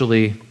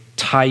potentially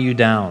tie you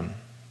down?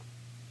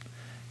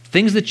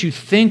 Things that you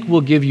think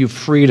will give you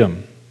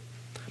freedom,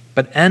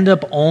 but end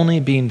up only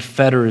being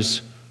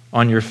fetters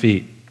on your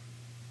feet.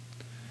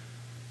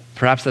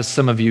 Perhaps that's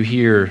some of you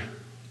here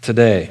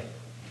today.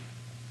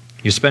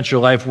 You spent your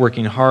life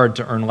working hard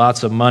to earn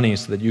lots of money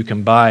so that you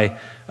can buy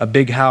a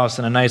big house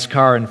and a nice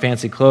car and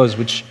fancy clothes,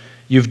 which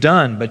you've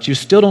done, but you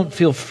still don't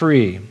feel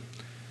free.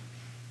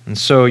 And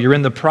so you're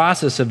in the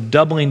process of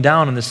doubling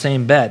down on the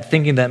same bet,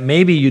 thinking that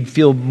maybe you'd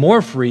feel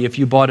more free if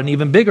you bought an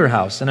even bigger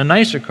house and a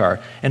nicer car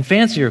and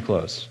fancier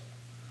clothes.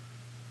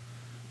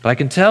 But I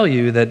can tell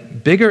you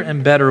that bigger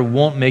and better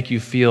won't make you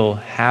feel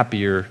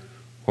happier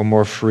or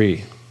more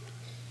free.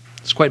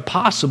 It's quite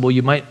possible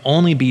you might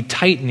only be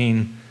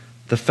tightening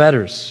the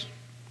fetters.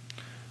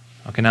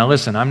 Okay, now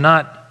listen, I'm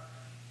not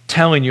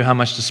telling you how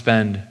much to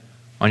spend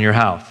on your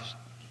house,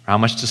 or how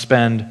much to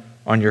spend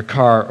on your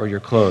car or your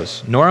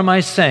clothes. Nor am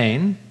I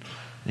saying,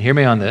 and hear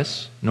me on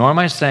this, nor am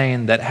I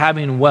saying that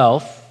having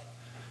wealth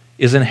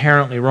is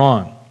inherently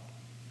wrong.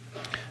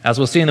 As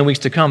we'll see in the weeks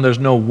to come, there's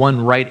no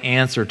one right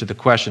answer to the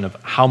question of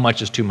how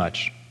much is too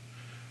much.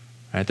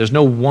 Right? There's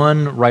no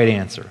one right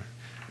answer.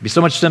 It'd be so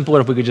much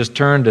simpler if we could just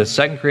turn to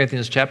 2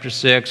 Corinthians chapter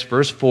 6,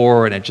 verse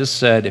 4, and it just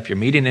said, if your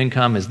median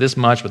income is this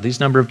much with these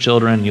number of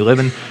children, you live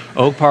in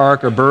Oak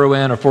Park or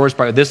Berwyn or Forest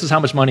Park, this is how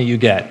much money you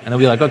get. And they'll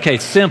be like, okay,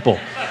 simple.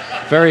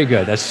 Very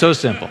good. That's so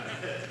simple.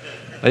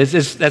 But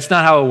that's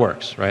not how it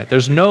works, right?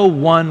 There's no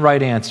one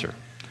right answer,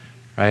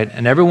 right?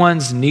 And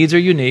everyone's needs are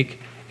unique.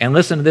 And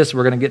listen to this,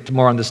 we're going to get to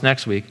more on this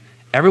next week.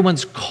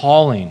 Everyone's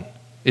calling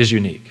is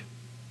unique,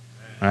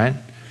 right?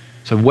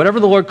 So whatever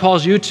the Lord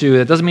calls you to,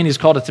 that doesn't mean he's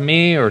called it to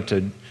me or to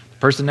the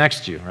person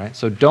next to you, right?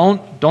 So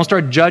don't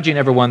start judging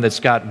everyone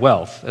that's got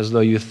wealth as though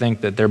you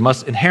think that there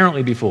must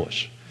inherently be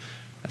foolish.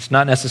 That's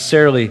not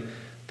necessarily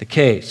the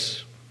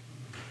case.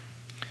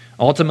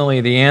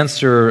 Ultimately, the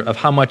answer of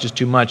how much is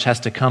too much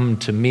has to come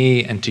to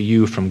me and to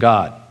you from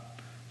God,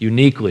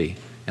 uniquely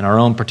in our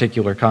own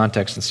particular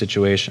context and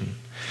situation.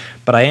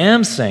 But I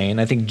am saying,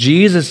 I think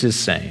Jesus is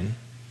saying,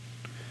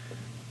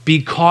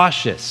 be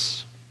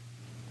cautious.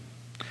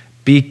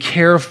 Be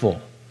careful.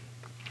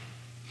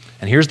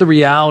 And here's the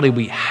reality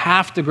we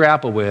have to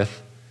grapple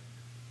with,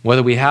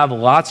 whether we have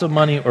lots of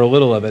money or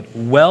little of it.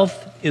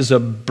 Wealth is a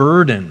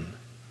burden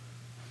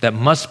that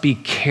must be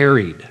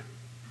carried.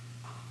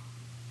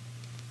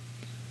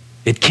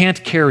 It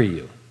can't carry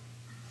you.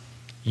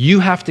 You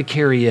have to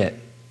carry it.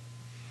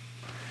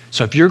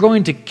 So if you're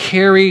going to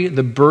carry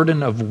the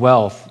burden of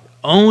wealth,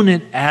 own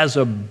it as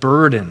a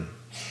burden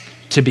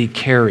to be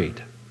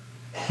carried.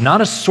 Not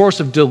a source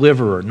of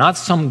deliverer, not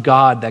some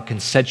God that can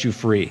set you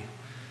free.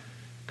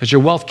 Because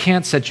your wealth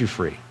can't set you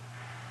free.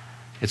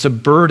 It's a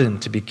burden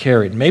to be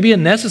carried. Maybe a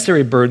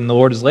necessary burden the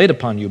Lord has laid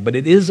upon you, but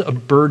it is a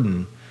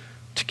burden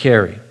to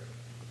carry.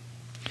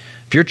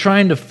 If you're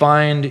trying to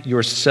find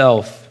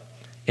yourself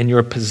in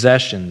your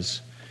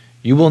possessions,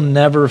 you will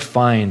never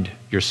find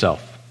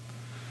yourself.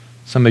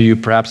 Some of you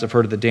perhaps have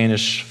heard of the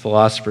Danish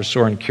philosopher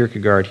Søren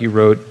Kierkegaard. He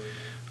wrote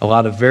a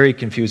lot of very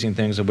confusing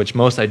things of which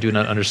most I do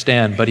not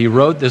understand, but he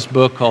wrote this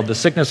book called The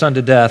Sickness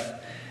Unto Death,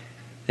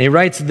 and he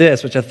writes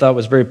this, which I thought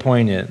was very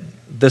poignant.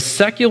 The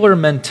secular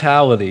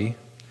mentality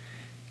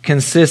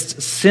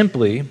consists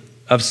simply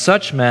of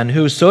such men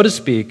who, so to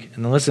speak,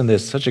 and listen to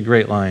this, such a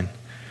great line,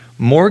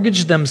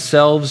 mortgage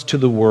themselves to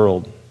the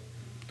world.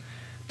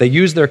 They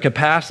use their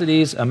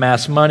capacities,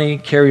 amass money,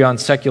 carry on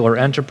secular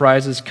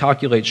enterprises,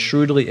 calculate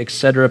shrewdly,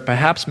 etc.,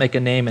 perhaps make a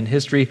name in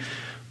history,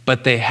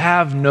 but they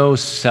have no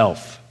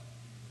self.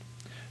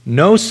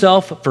 No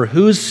self for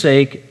whose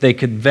sake they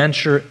could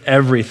venture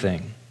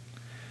everything.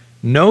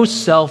 No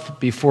self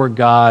before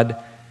God,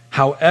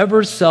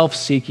 however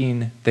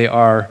self-seeking they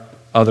are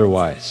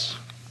otherwise.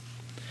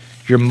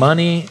 Your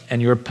money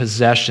and your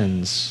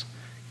possessions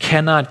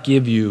cannot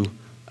give you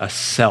a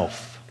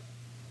self.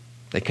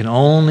 They can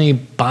only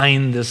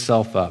bind this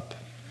self up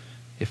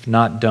if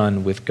not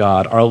done with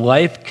God. Our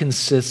life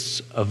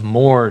consists of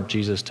more,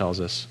 Jesus tells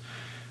us,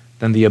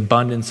 than the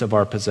abundance of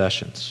our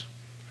possessions.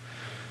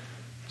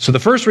 So the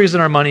first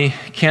reason our money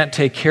can't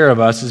take care of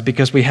us is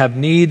because we have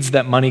needs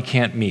that money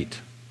can't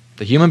meet.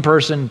 The human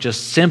person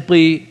just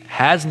simply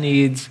has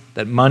needs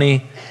that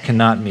money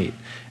cannot meet.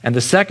 And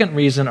the second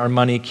reason our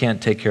money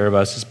can't take care of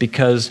us is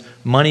because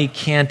money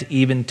can't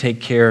even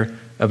take care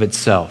of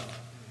itself.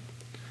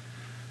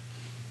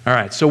 All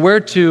right, so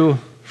where to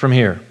from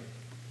here?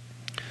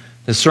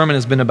 This sermon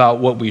has been about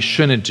what we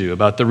shouldn't do,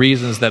 about the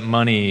reasons that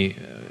money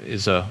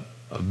is a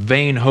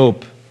vain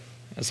hope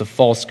as a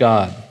false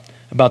god,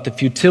 about the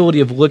futility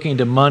of looking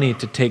to money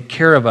to take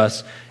care of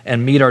us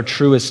and meet our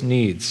truest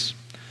needs.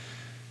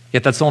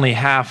 Yet that's only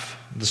half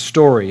the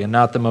story and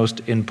not the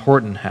most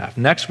important half.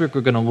 Next week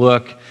we're going to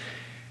look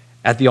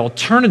at the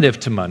alternative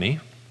to money,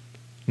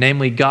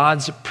 namely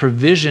God's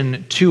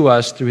provision to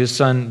us through his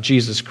Son,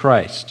 Jesus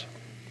Christ.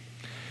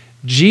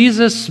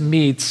 Jesus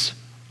meets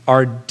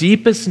our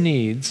deepest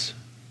needs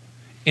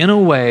in a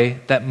way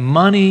that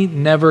money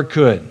never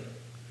could.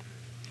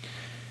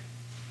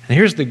 And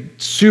here's the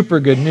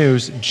super good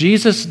news.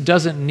 Jesus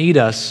doesn't need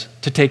us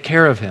to take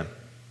care of him.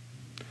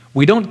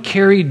 We don't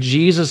carry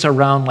Jesus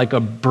around like a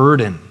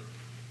burden.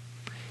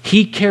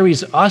 He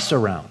carries us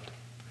around.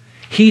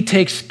 He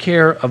takes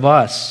care of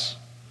us.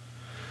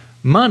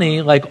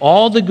 Money, like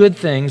all the good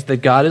things that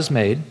God has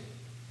made,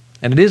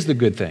 and it is the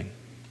good thing,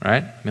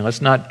 right? I mean,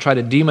 let's not try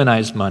to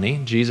demonize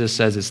money. Jesus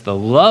says it's the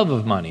love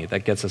of money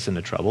that gets us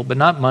into trouble, but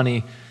not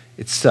money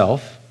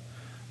itself.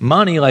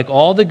 Money, like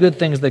all the good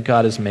things that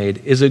God has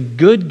made, is a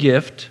good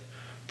gift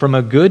from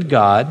a good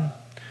God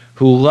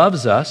who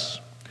loves us,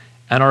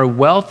 and our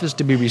wealth is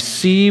to be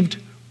received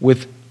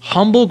with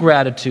humble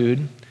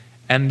gratitude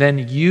and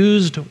then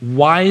used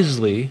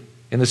wisely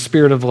in the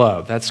spirit of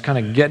love. That's kind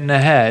of getting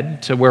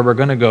ahead to where we're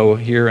going to go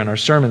here in our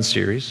sermon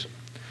series.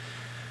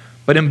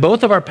 But in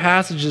both of our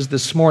passages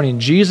this morning,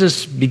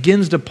 Jesus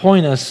begins to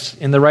point us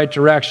in the right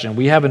direction.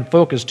 We haven't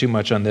focused too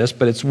much on this,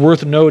 but it's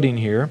worth noting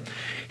here.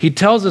 He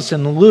tells us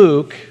in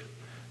Luke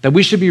that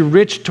we should be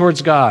rich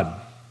towards God.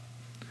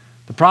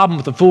 The problem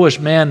with the foolish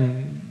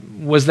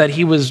man was that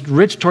he was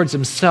rich towards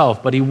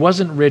himself, but he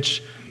wasn't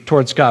rich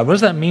towards God. What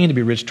does that mean to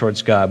be rich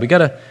towards God? We got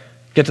to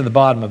get to the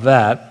bottom of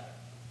that.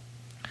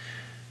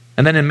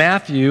 And then in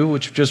Matthew,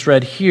 which we just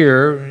read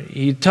here,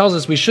 he tells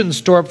us we shouldn't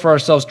store up for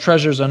ourselves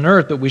treasures on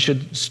earth, but we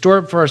should store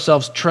up for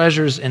ourselves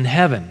treasures in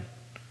heaven.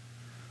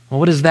 Well,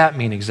 what does that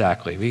mean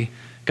exactly? We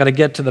got to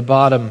get to the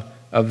bottom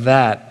of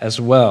that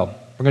as well.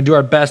 We're going to do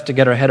our best to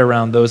get our head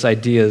around those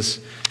ideas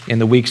in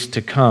the weeks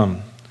to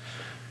come.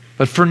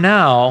 But for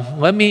now,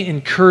 let me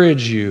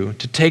encourage you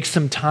to take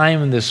some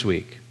time this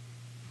week,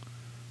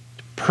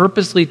 to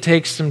purposely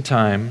take some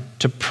time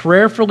to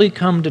prayerfully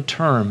come to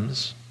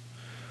terms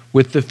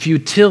with the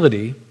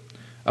futility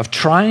of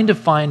trying to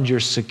find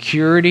your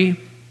security,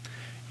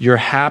 your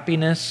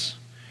happiness,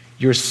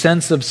 your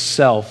sense of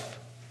self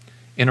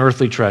in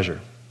earthly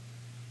treasure.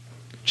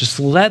 Just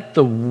let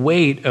the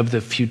weight of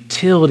the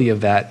futility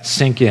of that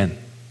sink in.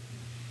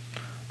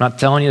 I'm not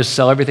telling you to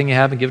sell everything you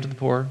have and give it to the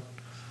poor.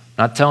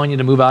 I'm not telling you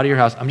to move out of your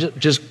house. I'm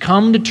just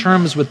come to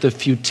terms with the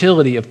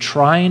futility of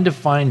trying to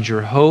find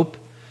your hope,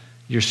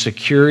 your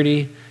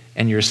security,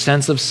 and your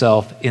sense of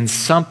self in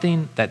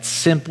something that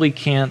simply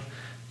can't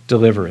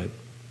deliver it.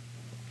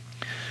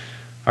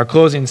 Our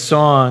closing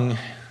song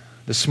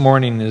this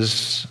morning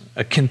is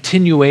a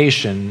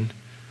continuation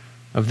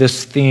of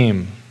this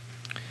theme.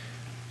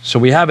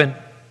 So I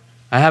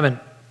haven't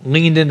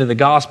leaned into the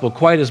gospel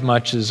quite as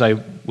much as I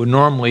would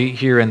normally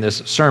here in this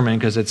sermon,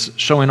 because it's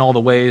showing all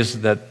the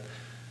ways that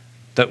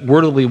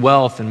worldly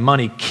wealth and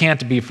money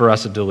can't be for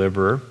us a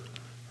deliverer,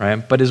 right?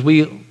 But as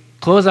we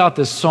close out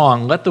this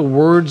song, let the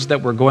words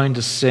that we're going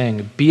to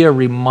sing be a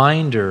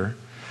reminder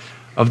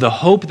of the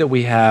hope that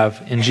we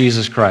have in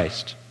Jesus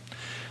Christ.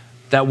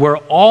 That where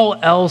all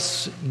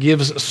else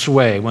gives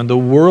sway, when the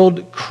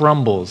world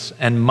crumbles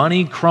and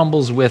money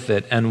crumbles with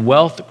it and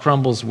wealth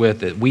crumbles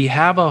with it, we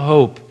have a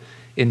hope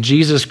in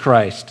Jesus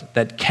Christ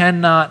that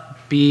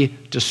cannot be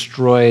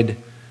destroyed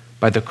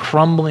by the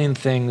crumbling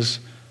things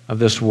of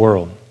this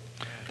world.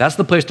 That's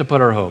the place to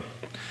put our hope.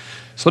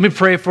 So let me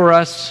pray for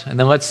us, and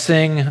then let's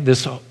sing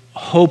this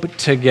hope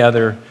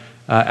together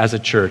as a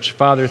church.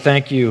 Father,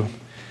 thank you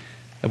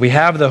that we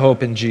have the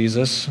hope in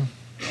Jesus.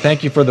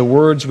 Thank you for the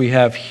words we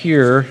have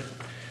here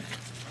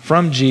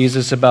from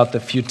Jesus about the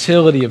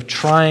futility of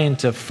trying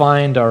to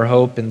find our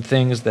hope in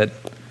things that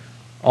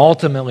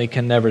ultimately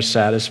can never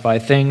satisfy,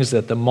 things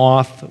that the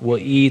moth will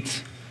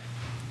eat,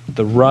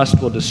 the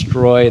rust will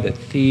destroy, that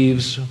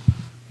thieves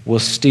will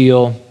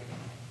steal.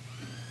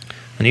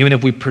 And even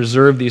if we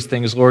preserve these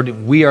things, Lord,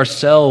 we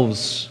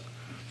ourselves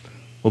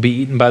will be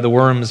eaten by the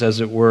worms, as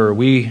it were.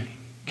 We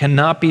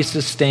cannot be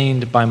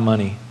sustained by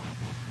money,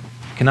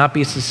 cannot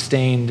be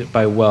sustained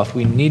by wealth.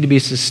 We need to be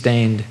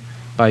sustained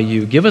by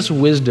you. Give us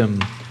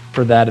wisdom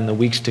for that in the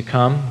weeks to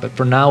come. But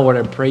for now, Lord,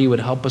 I pray you would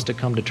help us to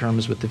come to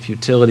terms with the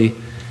futility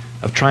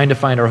of trying to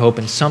find our hope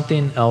in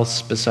something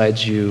else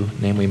besides you,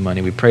 namely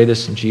money. We pray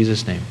this in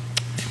Jesus' name.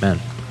 Amen.